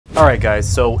All right,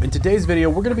 guys, so in today's video,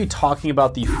 we're gonna be talking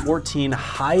about the 14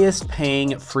 highest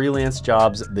paying freelance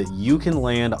jobs that you can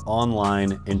land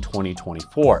online in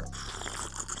 2024.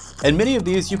 And many of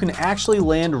these you can actually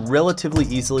land relatively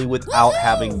easily without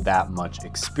having that much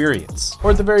experience.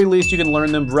 Or at the very least, you can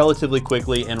learn them relatively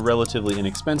quickly and relatively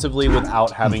inexpensively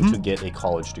without having to get a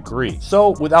college degree.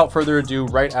 So without further ado,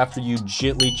 right after you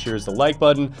gently cheers the like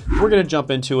button, we're gonna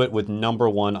jump into it with number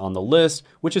one on the list,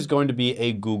 which is going to be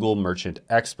a Google Merchant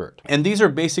Expert. And these are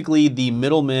basically the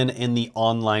middlemen in the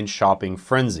online shopping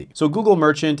frenzy. So Google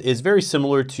Merchant is very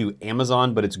similar to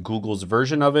Amazon, but it's Google's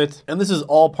version of it. And this is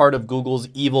all part of Google's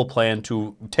evil plan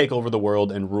to take over the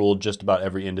world and rule just about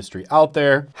every industry out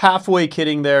there. Halfway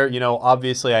kidding there, you know,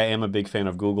 obviously I am a big fan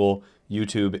of Google.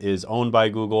 YouTube is owned by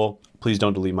Google. Please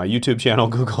don't delete my YouTube channel,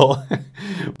 Google.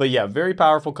 But yeah, very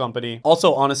powerful company.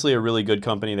 Also, honestly, a really good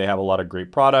company. They have a lot of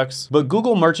great products. But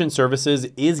Google Merchant Services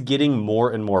is getting more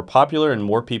and more popular and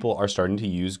more people are starting to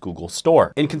use Google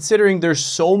Store. And considering there's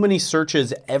so many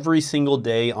searches every single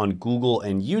day on Google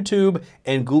and YouTube,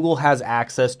 and Google has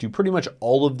access to pretty much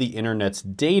all of the internet's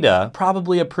data,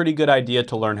 probably a pretty good idea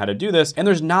to learn how to do this. And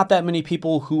there's not that many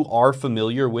people who are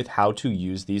familiar with how to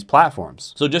use these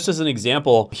platforms. So just as an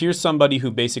example, here's somebody who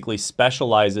basically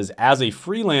specializes as a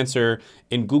freelancer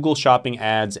in Google Shopping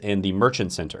ads and the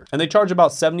Merchant Center. And they charge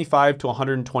about $75 to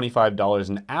 $125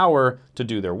 an hour to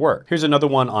do their work. Here's another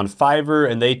one on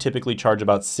Fiverr, and they typically charge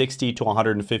about $60 to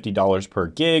 $150 per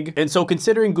gig. And so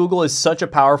considering Google is such a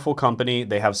powerful company,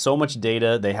 they have so much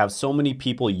data, they have so many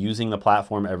people using the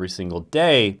platform every single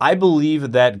day, I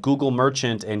believe that Google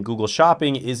Merchant and Google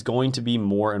Shopping is going to be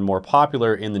more and more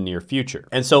popular in the near future.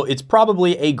 And so it's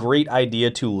probably a great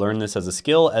idea to learn this as a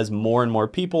skill, as more and more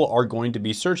people are going to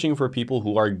be searching for people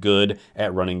who are good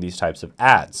at running these types of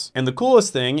ads. And the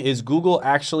coolest thing is Google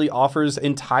actually offers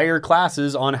entire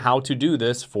classes on how to do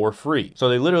this for free. So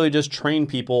they literally just train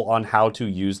people on how to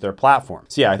use their platform.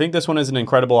 So yeah, I think this one is an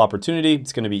incredible opportunity.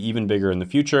 It's going to be even bigger in the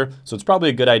future. So it's probably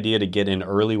a good idea to get in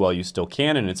early while you still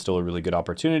can, and it's still a really good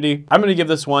opportunity. I'm going to give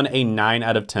this one a 9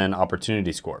 out of 10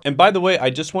 opportunity score. And by the way, I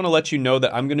just want to let you know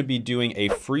that I'm going to be doing a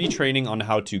free training on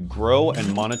how to grow and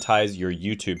monetize your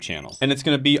YouTube channel. And it's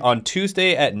going to be on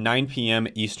Tuesday at 9 p.m.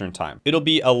 Eastern time. It'll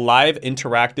be a live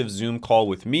interactive Zoom call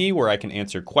with me where I can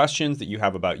answer questions that you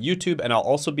have about YouTube. And I'll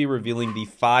also be revealing the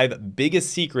 5 biggest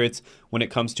secrets when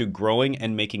it comes to growing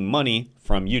and making money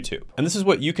from YouTube. And this is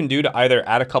what you can do to either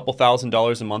add a couple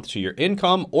 $1,000s a month to your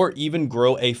income or even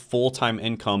grow a full-time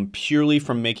income purely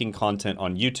from making content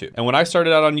on YouTube. And when I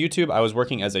started out on YouTube, I was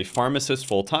working as a pharmacist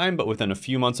full-time, but within a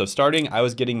few months of starting, I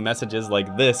was getting messages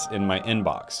like this in my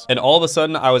inbox. And all of a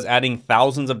sudden I was adding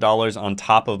thousands of dollars on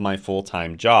top of my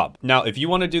full-time job. Now, if you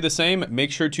want to do the same,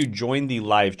 make sure to join the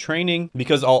live training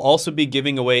because I'll also be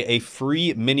giving away a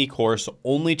free mini course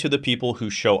only to the people who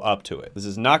show up to it. This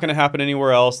is not going to happen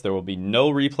anywhere else. There will be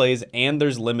no replays and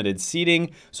there's limited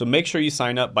seating. So make sure you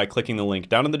sign up by clicking the link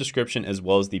down in the description as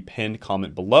well as the pinned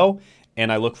comment below. And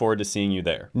I look forward to seeing you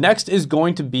there. Next is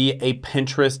going to be a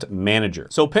Pinterest manager.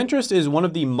 So Pinterest is one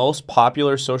of the most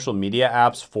popular social media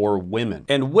apps for women.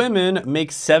 And women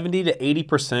make 70 to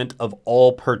 80% of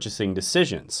all purchasing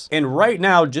decisions. And right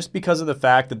now, just because of the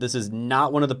fact that this is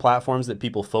not one of the platforms that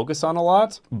people focus on a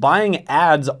lot, buying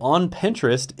ads on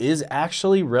Pinterest is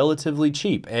actually relatively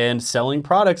cheap. And selling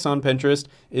products on Pinterest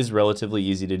is relatively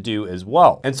easy to do as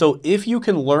well. And so if you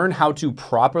can learn how to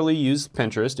properly use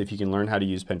Pinterest, if you can learn how to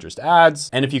use Pinterest ads,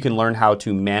 and if you can learn how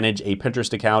to manage a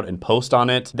Pinterest account and post on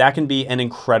it, that can be an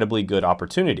incredibly good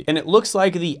opportunity. And it looks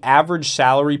like the average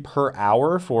salary per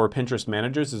hour for Pinterest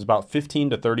managers is about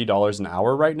 $15 to $30 an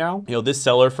hour right now. You know, this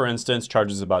seller, for instance,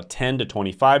 charges about $10 to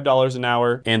 $25 an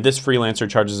hour, and this freelancer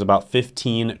charges about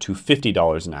 $15 to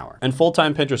 $50 an hour. And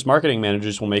full-time Pinterest marketing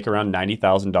managers will make around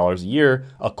 $90,000 a year,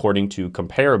 according to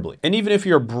Comparably. And even if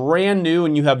you're brand new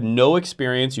and you have no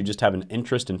experience, you just have an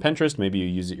interest in Pinterest, maybe you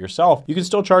use it yourself, you can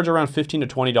still charge around $15 to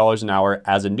 $20 an hour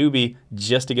as a newbie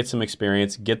just to get some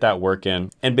experience, get that work in,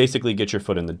 and basically get your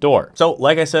foot in the door. So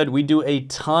like I said, we do a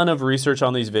ton of research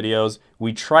on these videos.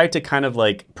 We try to kind of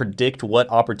like predict what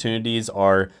opportunities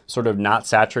are sort of not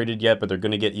saturated yet, but they're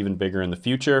going to get even bigger in the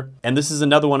future. And this is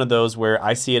another one of those where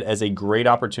I see it as a great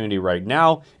opportunity right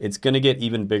now. It's going to get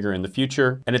even bigger in the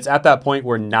future. And it's at that point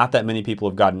where not that many people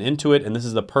have gotten into it. And this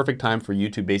is the perfect time for you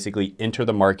to basically enter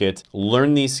the market,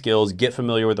 learn these skills, get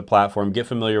familiar with the platform, get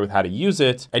familiar with how to use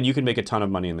it, and you can make a ton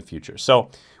of money in the future. So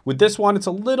with this one, it's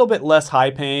a little bit less high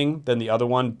paying than the other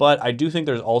one, but I do think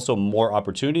there's also more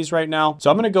opportunities right now. So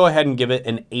I'm going to go ahead and give it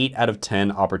an 8 out of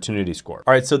 10 opportunity score.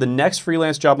 All right, so the next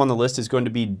freelance job on the list is going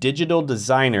to be digital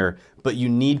designer, but you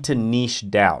need to niche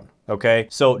down. okay?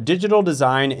 So digital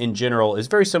design in general is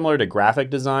very similar to graphic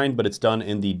design, but it's done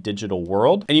in the digital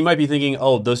world. And you might be thinking,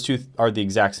 oh, those two are the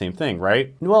exact same thing,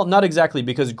 right? Well, not exactly,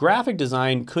 because graphic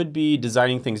design could be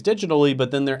designing things digitally,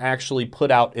 but then they're actually put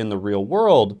out in the real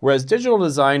world, whereas digital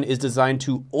design is designed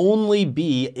to only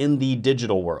be in the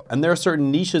digital world. And there are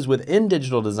certain niches within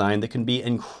digital design that can be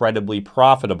incredibly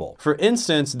profitable. For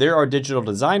instance, there are digital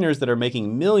designers that are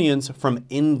making millions from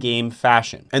in-game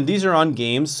fashion. And these are on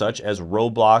games such as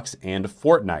Roblox and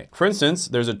Fortnite. For instance,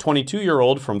 there's a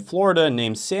 22-year-old from Florida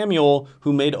named Samuel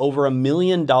who made over $1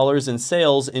 million in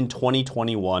sales in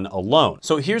 2021 alone.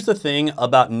 So here's the thing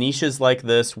about niches like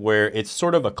this where it's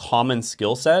sort of a common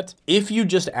skill set. If you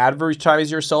just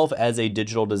advertise yourself as a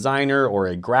digital designer or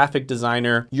a graphic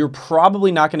designer, you're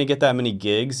probably not going to get that many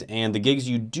gigs, and the gigs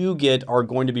you do get are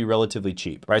going to be relatively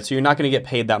cheap, right? So you're not going to get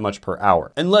paid that much per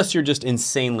hour unless you're just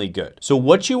insanely good. So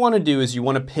what you want to do is you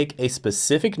want to pick a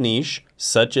specific niche,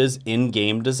 such as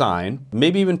in-game design,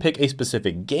 maybe even pick a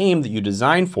specific game that you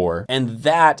design for, and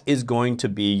that is going to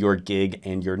be your gig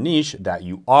and your niche that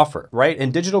you offer, right?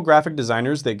 And digital graphic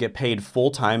designers that get paid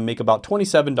full-time make about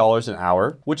 $27 an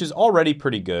hour, which is already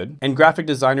pretty good. And graphic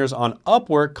designers on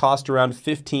Upwork cost around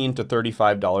 $15 to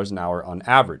 $35 an hour on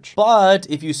average. But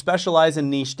if you specialize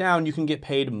and niche down, you can get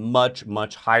paid much,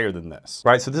 much higher than this,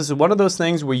 right? So this is one of those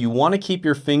things where you want to keep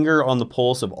your finger on the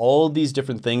pulse of all of these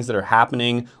different things that are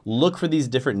happening, look for these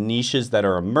different niches that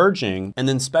are emerging, and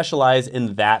then specialize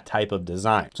in that type of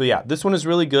design. So yeah, this one is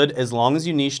really good as long as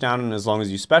you niche down and as long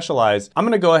as you specialize. I'm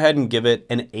gonna go ahead and give it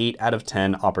an 8 out of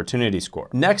 10 opportunity score.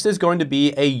 Next is going to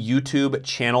be a YouTube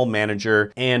channel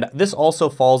manager, and this also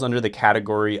falls under the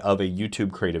category of a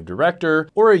YouTube creative director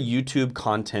or a YouTube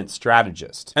content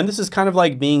strategist. And this is kind of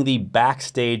like being the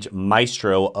backstage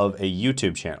maestro of a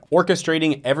YouTube channel,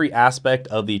 orchestrating every aspect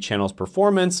of the channel's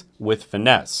performance with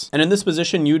finesse. And in this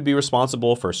position, you'd be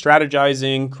responsible for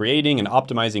strategizing, creating, and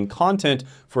optimizing content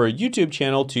for a YouTube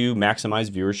channel to maximize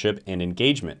viewership and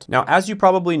engagement. Now, as you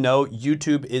probably know,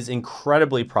 YouTube is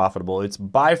incredibly profitable. It's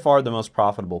by far the most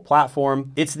profitable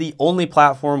platform. It's the only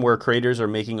platform where creators are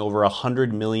making over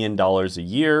 $100 million a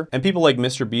year, and people like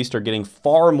Mr. Beast are getting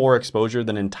far more exposure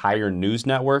than entire news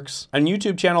networks. And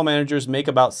YouTube channel managers make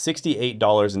about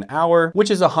 $68 an hour,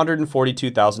 which is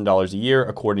 $142,000 a year,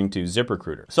 according to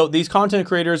ZipRecruiter. So these content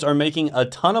creators are making a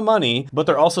ton of money, but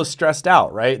they're also stressed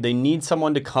out, right? They need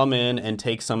someone to come in and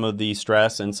take some of the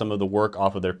stress and some of the work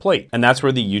off of their plate. And that's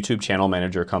where the YouTube channel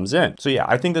manager comes in. So yeah,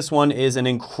 I think this one is an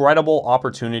incredible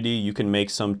opportunity. You can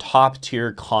make some top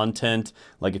tier content.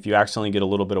 Like if you accidentally get a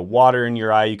little bit of water in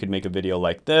your eye, you could make a video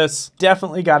like this.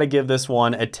 Definitely got to give this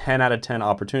one a 10 out of 10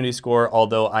 opportunity score,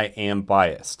 although I am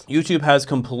biased. YouTube has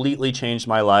completely changed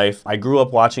my life. I grew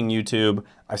up watching YouTube.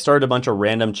 I started a bunch of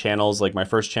random channels. Like my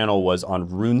first channel was on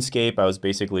RuneScape. I was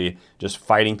basically just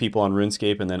fighting people on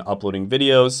RuneScape and then uploading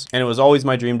videos. And it was always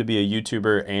my dream to be a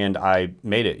YouTuber, and I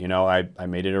made it, you know, I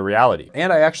made it a reality.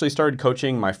 And I actually started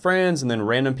coaching my friends and then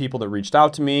random people that reached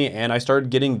out to me, and I started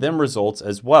getting them results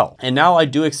as well. And now I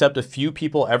do accept a few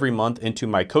people every month into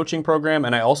my coaching program,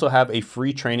 and I also have a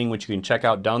free training which you can check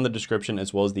out down in the description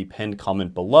as well as the pinned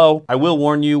comment below. I will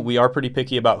warn you, we are pretty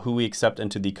picky about who we accept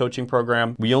into the coaching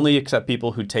program. We only accept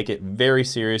people who take it very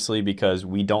seriously because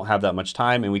we don't have that much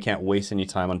time and we can't waste any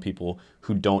time on people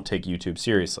who don't take YouTube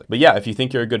seriously. But yeah, if you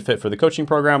think you're a good fit for the coaching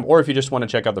program, or if you just want to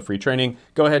check out the free training,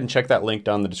 go ahead and check that link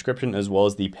down in the description as well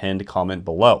as the pinned comment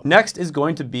below. Next is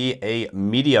going to be a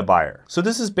media buyer. So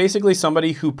this is basically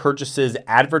somebody who purchases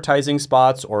advertising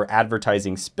spots or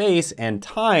advertising space and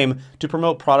time to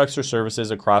promote products or services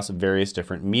across various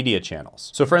different media channels.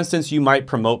 So for instance, you might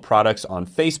promote products on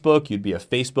Facebook, you'd be a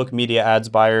Facebook media ads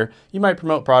buyer. You might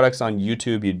promote products on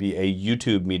YouTube, you'd be a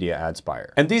YouTube media ads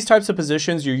buyer. And these types of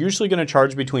positions, you're usually going to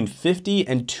charge between $50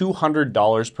 and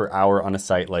 $200 per hour on a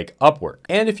site like Upwork.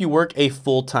 And if you work a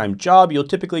full-time job, you'll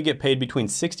typically get paid between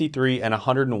 $63,000 and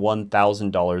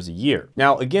 $101,000 a year.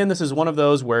 Now, again, this is one of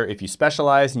those where if you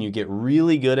specialize and you get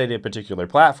really good at a particular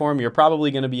platform, you're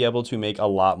probably going to be able to make a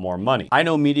lot more money. I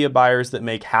know media buyers that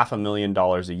make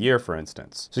 $500,000 a year, for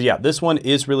instance. So yeah, this one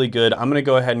is really good. I'm going to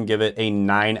go ahead and give it a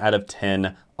 9 out of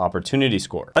 10 opportunity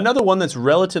score. Another one that's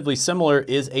relatively similar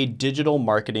is a digital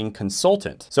marketing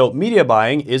consultant. So media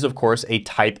buying is of course a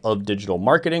type of digital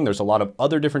marketing. There's a lot of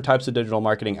other different types of digital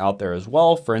marketing out there as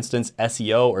well. For instance,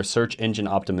 SEO or search engine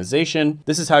optimization.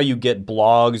 This is how you get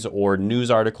blogs or news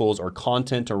articles or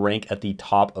content to rank at the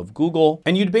top of Google.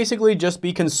 And you'd basically just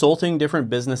be consulting different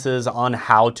businesses on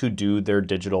how to do their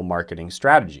digital marketing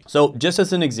strategy. So just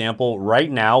as an example, right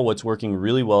now, what's working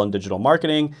really well in digital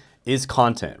marketing is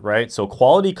content, right? So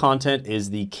quality content is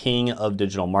the king of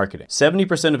digital marketing.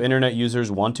 70% of internet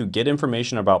users want to get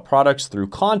information about products through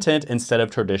content instead of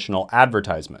traditional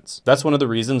advertisements. That's one of the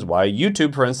reasons why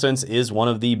YouTube, for instance, is one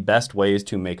of the best ways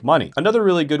to make money. Another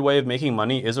really good way of making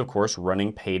money is, of course,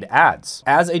 running paid ads.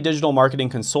 As a digital marketing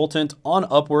consultant on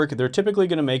Upwork, they're typically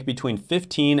going to make between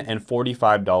 $15 and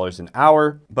 $45 an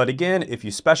hour. But again, if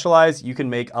you specialize, you can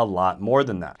make a lot more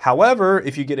than that. However,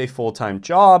 if you get a full-time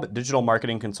job, digital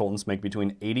marketing consultants make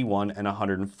between $81,000 and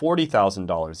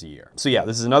 $140,000 a year. So yeah,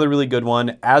 this is another really good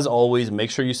one. As always,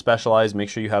 make sure you specialize, make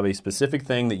sure you have a specific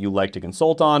thing that you like to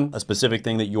consult on, a specific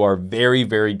thing that you are very,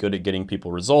 very good at getting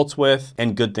people results with,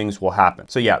 and good things will happen.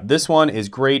 So yeah, this one is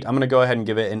great. I'm gonna go ahead and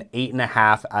give it an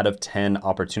 8.5 out of 10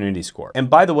 opportunity score. And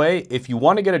by the way, if you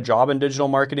wanna get a job in digital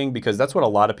marketing, because that's what a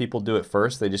lot of people do at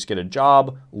first, they just get a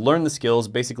job, learn the skills,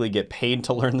 basically get paid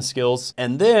to learn the skills,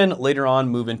 and then later on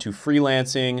move into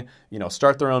freelancing,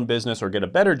 start their own business or get a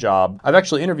better job. I've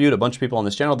actually interviewed a bunch of people on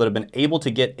this channel that have been able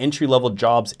to get entry-level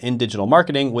jobs in digital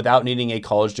marketing without needing a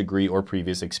college degree or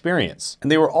previous experience. And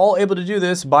they were all able to do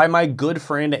this by my good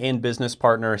friend and business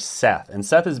partner, Seth. And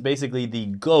Seth is basically the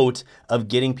GOAT of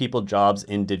getting people jobs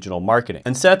in digital marketing.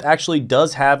 And Seth actually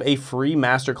does have a free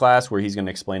masterclass where he's going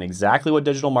to explain exactly what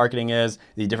digital marketing is,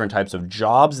 the different types of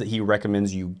jobs that he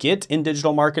recommends you get in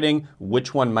digital marketing,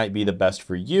 which one might be the best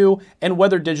for you, and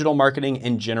whether digital marketing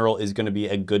in general is going to be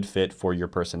a good fit for your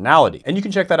personality. And you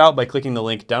can check that out by clicking the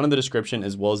link down in the description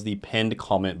as well as the pinned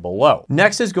comment below.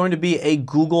 Next is going to be a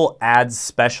Google Ads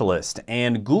specialist.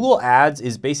 And Google Ads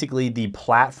is basically the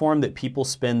platform that people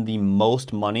spend the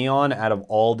most money on out of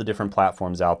all the different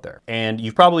platforms out there. And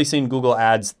you've probably seen Google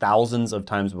Ads thousands of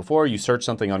times before. You search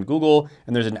something on Google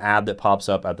and there's an ad that pops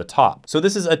up at the top. So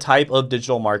this is a type of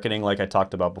digital marketing like I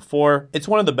talked about before. It's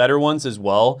one of the better ones as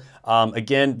well.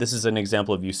 Again, this is an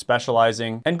example of you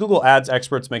specializing, and Google Ads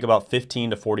experts make about $15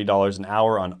 to $40 an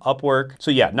hour on Upwork.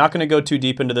 So yeah, not gonna go too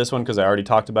deep into this one because I already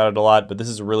talked about it a lot, but this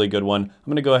is a really good one. I'm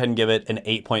gonna go ahead and give it an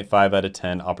 8.5 out of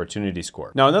 10 opportunity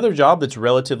score. Now, another job that's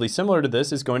relatively similar to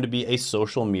this is going to be a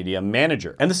social media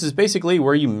manager. And this is basically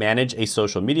where you manage a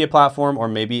social media platform or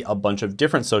maybe a bunch of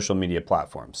different social media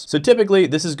platforms. So typically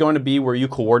this is going to be where you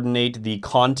coordinate the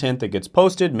content that gets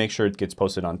posted, make sure it gets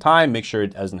posted on time, make sure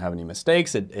it doesn't have any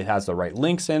mistakes, it has the right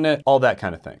links in it, all that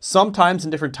kind of thing. Sometimes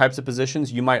in different types of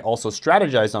positions, you might also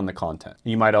strategize on the content.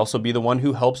 You might also be the one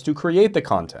who helps to create the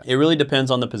content. It really depends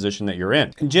on the position that you're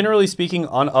in. And generally speaking,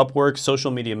 on Upwork,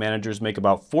 social media managers make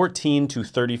about $14 to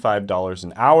 $35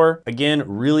 an hour. Again,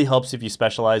 really helps if you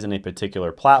specialize in a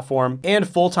particular platform. And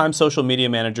full-time social media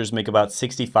managers make about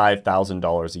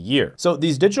 $65,000 a year. So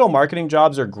these digital marketing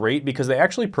jobs are great because they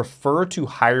actually prefer to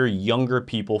hire younger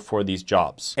people for these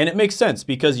jobs. And it makes sense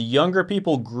because younger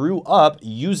people grew up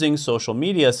using social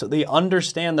media, so they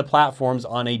understand the platforms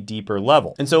on a deeper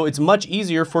level. And so it's much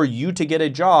easier for you to get a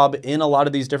job in a lot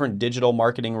of these different digital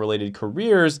marketing related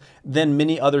careers than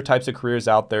many other types of careers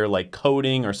out there like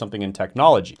coding or something in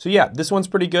technology. So yeah, this one's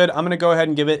pretty good. I'm gonna go ahead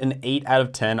and give it an 8 out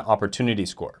of 10 opportunity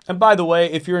score. And by the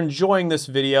way, if you're enjoying this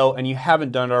video and you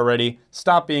haven't done it already,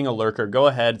 stop being a lurker. Go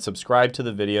ahead, subscribe to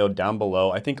the video down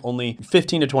below. I think only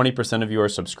 15 to 20% of you are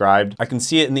subscribed. I can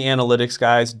see it in the analytics,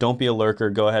 guys. Don't be a lurker.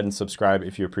 Go ahead and subscribe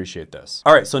if you appreciate this.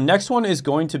 All right, so next one is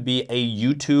going to be a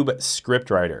YouTube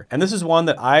scriptwriter. And this is one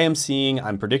that I am seeing,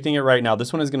 I'm predicting it right now.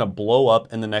 This one is gonna blow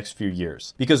up in the next few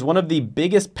years because one of the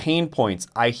biggest pain points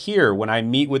I hear when I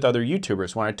meet with other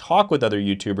YouTubers, when I talk with other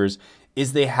YouTubers,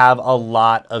 is they have a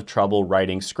lot of trouble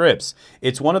writing scripts.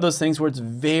 It's one of those things where it's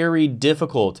very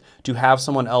difficult to have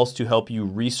someone else to help you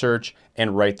research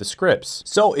and write the scripts.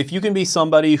 So if you can be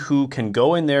somebody who can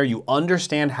go in there, you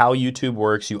understand how YouTube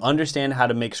works, you understand how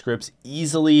to make scripts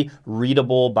easily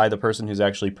readable by the person who's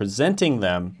actually presenting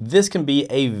them, this can be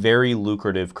a very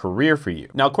lucrative career for you.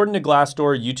 Now, according to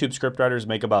Glassdoor, YouTube scriptwriters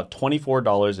make about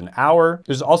 $24 an hour.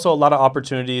 There's also a lot of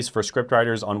opportunities for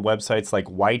scriptwriters on websites like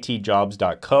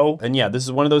ytjobs.co. And yeah, this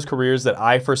is one of those careers that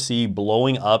I foresee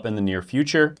blowing up in the near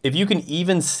future. If you can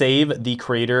even save the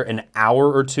creator an hour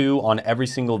or two on every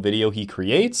single video he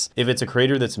creates, if it's a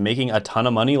creator that's making a ton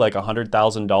of money, like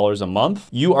 $100,000 a month,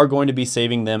 you are going to be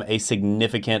saving them a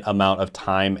significant amount of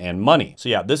time and money. So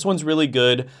yeah, this one's really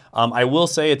good. I will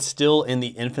say it's still in the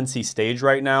infancy stage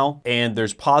right now, and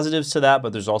there's positives to that,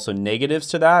 but there's also negatives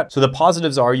to that. So the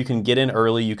positives are you can get in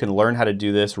early, you can learn how to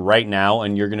do this right now,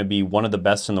 and you're gonna be one of the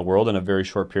best in the world in a very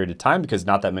short period of time. time because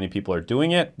not that many people are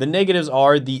doing it. The negatives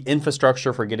are the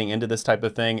infrastructure for getting into this type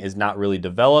of thing is not really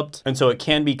developed. And so it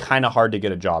can be kind of hard to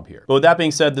get a job here. But with that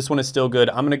being said, this one is still good.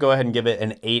 I'm gonna go ahead and give it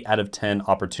an 8 out of 10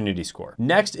 opportunity score.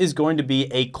 Next is going to be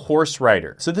a course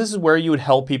writer. So this is where you would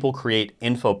help people create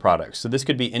info products. So this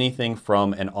could be anything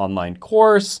from an online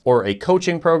course or a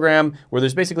coaching program where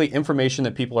there's basically information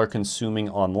that people are consuming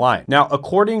online. Now,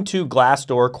 according to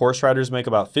Glassdoor, course writers make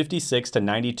about $56,000 to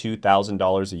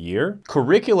 $92,000 a year.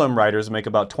 Curriculum writers make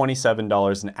about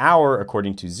 $27 an hour,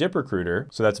 according to ZipRecruiter.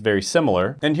 So that's very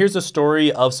similar. And here's a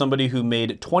story of somebody who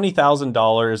made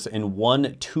 $20,000 in one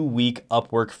 2-week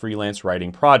Upwork freelance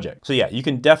writing project. So yeah, you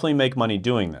can definitely make money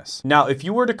doing this. Now, if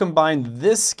you were to combine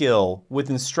this skill with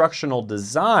instructional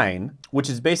design, which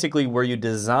is basically where you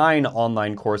design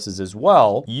online courses as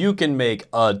well, you can make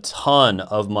a ton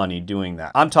of money doing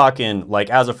that. I'm talking like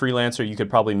as a freelancer, you could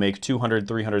probably make $200,000,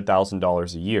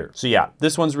 $300,000 a year. So yeah,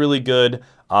 this one's really good.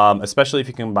 Especially if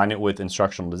you combine it with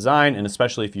instructional design and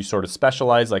especially if you sort of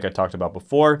specialize like I talked about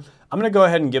before. I'm gonna go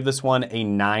ahead and give this one a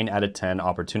 9 out of 10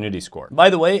 opportunity score. By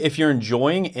the way, if you're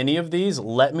enjoying any of these,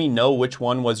 let me know which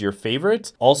one was your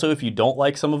favorite. Also, if you don't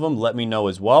like some of them, let me know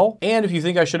as well. And if you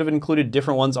think I should have included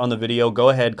different ones on the video, go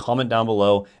ahead, comment down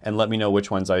below and let me know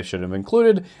which ones I should have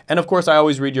included. And of course, I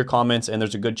always read your comments and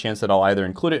there's a good chance that I'll either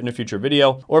include it in a future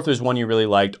video or if there's one you really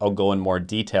liked, I'll go in more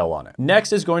detail on it.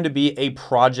 Next is going to be a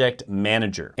project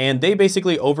manager. And they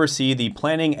basically oversee the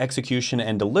planning, execution,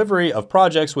 and delivery of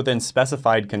projects within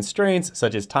specified constraints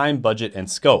such as time, budget, and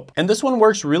scope. And this one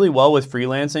works really well with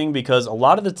freelancing because a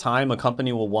lot of the time a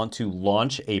company will want to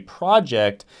launch a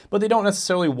project, but they don't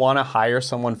necessarily want to hire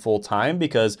someone full-time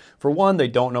because for one, they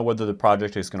don't know whether the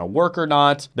project is going to work or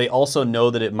not. They also know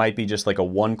that it might be just like a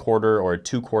 1-quarter or a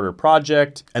 2-quarter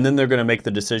project. And then they're going to make the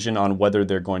decision on whether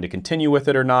they're going to continue with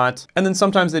it or not. And then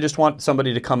sometimes they just want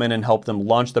somebody to come in and help them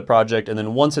launch the project. And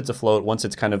then once it's afloat, once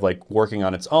it's kind of like working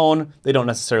on its own, they don't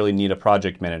necessarily need a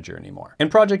project manager anymore.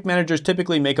 And project managers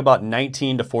typically make about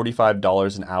 $19 to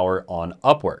 $45 an hour on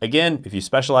Upwork. Again, if you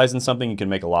specialize in something, you can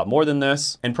make a lot more than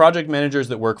this. And project managers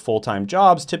that work full-time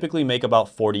jobs typically make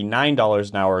about $49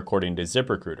 an hour according to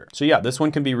ZipRecruiter. So yeah, this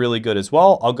one can be really good as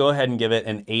well. I'll go ahead and give it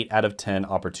an 8 out of 10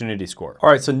 opportunity score. All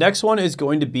right, so next one is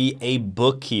going to be a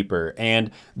bookkeeper.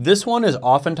 And this one is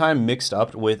oftentimes mixed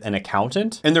up with an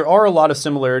accountant. And there are a lot of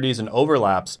similarities and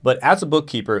overlaps, but as a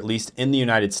bookkeeper, at least in the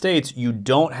United States, you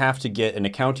don't have to get an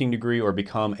accounting degree or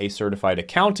become a certified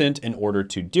accountant in order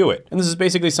to do it. And this is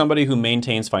basically somebody who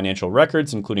maintains financial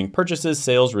records, including purchases,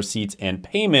 sales, receipts, and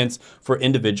payments for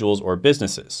individuals or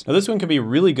businesses. Now, this one can be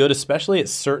really good, especially at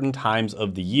certain times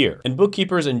of the year. And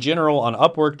bookkeepers in general on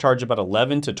Upwork charge about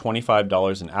 $11 to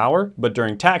 $25 an hour, but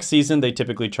during tax season, they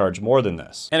typically charge more than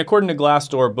this. And according to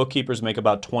Glassdoor, bookkeepers make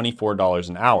about $24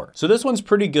 an hour. So this one's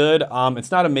pretty good.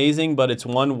 It's not amazing, but it's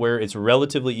one where it's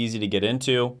relatively easy to get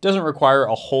into. Doesn't require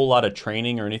a whole lot of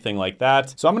training or anything like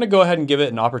that. So I'm gonna go ahead and give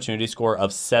it an opportunity score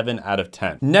of 7 out of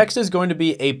 10. Next is going to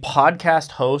be a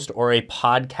podcast host or a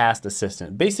podcast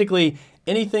assistant. Basically,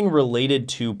 anything related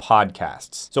to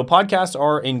podcasts. So podcasts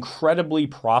are incredibly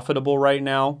profitable right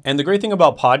now. And the great thing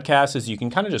about podcasts is you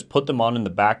can kind of just put them on in the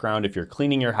background if you're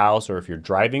cleaning your house or if you're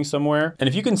driving somewhere. And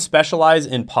if you can specialize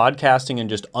in podcasting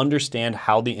and just understand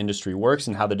how the industry works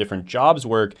and how the different jobs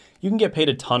work, you can get paid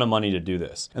a ton of money to do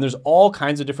this. And there's all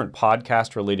kinds of different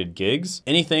podcast related gigs,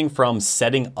 anything from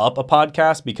setting up a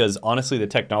podcast, because honestly, the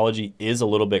technology is a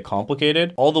little bit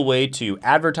complicated, all the way to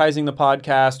advertising the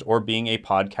podcast or being a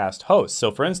podcast host. So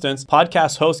for instance,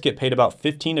 podcast hosts get paid about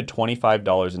 $15 to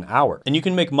 $25 an hour. And you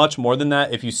can make much more than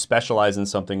that if you specialize in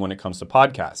something when it comes to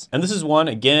podcasts. And this is one,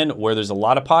 again, where there's a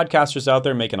lot of podcasters out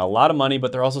there making a lot of money,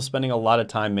 but they're also spending a lot of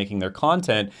time making their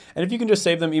content. And if you can just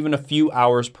save them even a few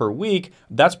hours per week,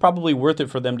 that's probably worth it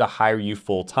for them to hire you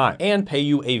full time and pay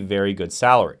you a very good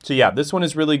salary. So yeah, this one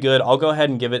is really good. I'll go ahead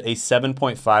and give it a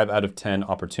 7.5 out of 10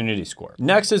 opportunity score.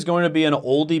 Next is going to be an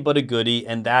oldie but a goodie,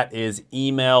 and that is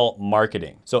email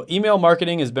marketing. So email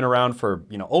marketing has been around for,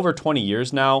 over 20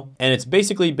 years now, and it's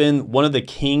basically been one of the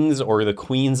kings or the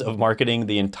queens of marketing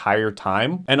the entire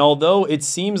time. And although it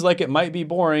seems like it might be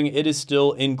boring, it is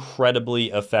still incredibly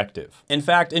effective. In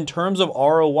fact, in terms of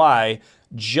ROI,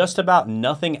 just about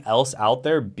nothing else out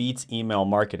there beats email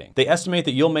marketing. They estimate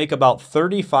that you'll make about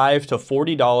 $35 to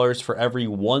 $40 for every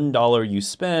 $1 you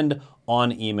spend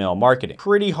on email marketing.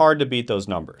 Pretty hard to beat those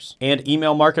numbers. And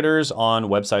email marketers on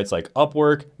websites like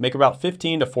Upwork make about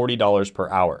 $15 to $40 per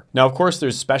hour. Now, of course,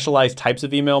 there's specialized types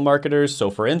of email marketers. So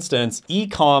for instance,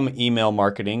 e-com email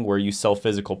marketing, where you sell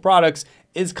physical products,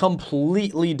 is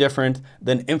completely different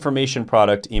than information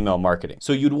product email marketing.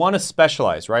 So you'd want to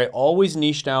specialize, right? Always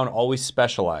niche down, always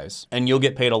specialize, and you'll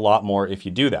get paid a lot more if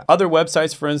you do that. Other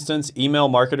websites, for instance, email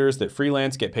marketers that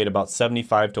freelance get paid about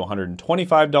 $75 to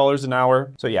 $125 an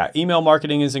hour. So yeah, email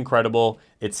marketing is incredible.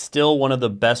 It's still one of the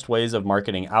best ways of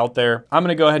marketing out there. I'm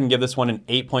gonna go ahead and give this one an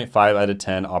 8.5 out of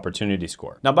 10 opportunity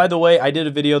score. Now, by the way, I did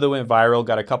a video that went viral,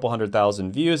 got a couple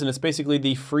 100,000 views, and it's basically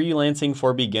the freelancing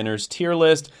for beginners tier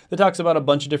list that talks about a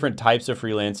bunch of different types of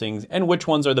freelancing and which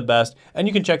ones are the best. And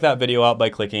you can check that video out by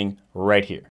clicking right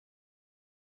here.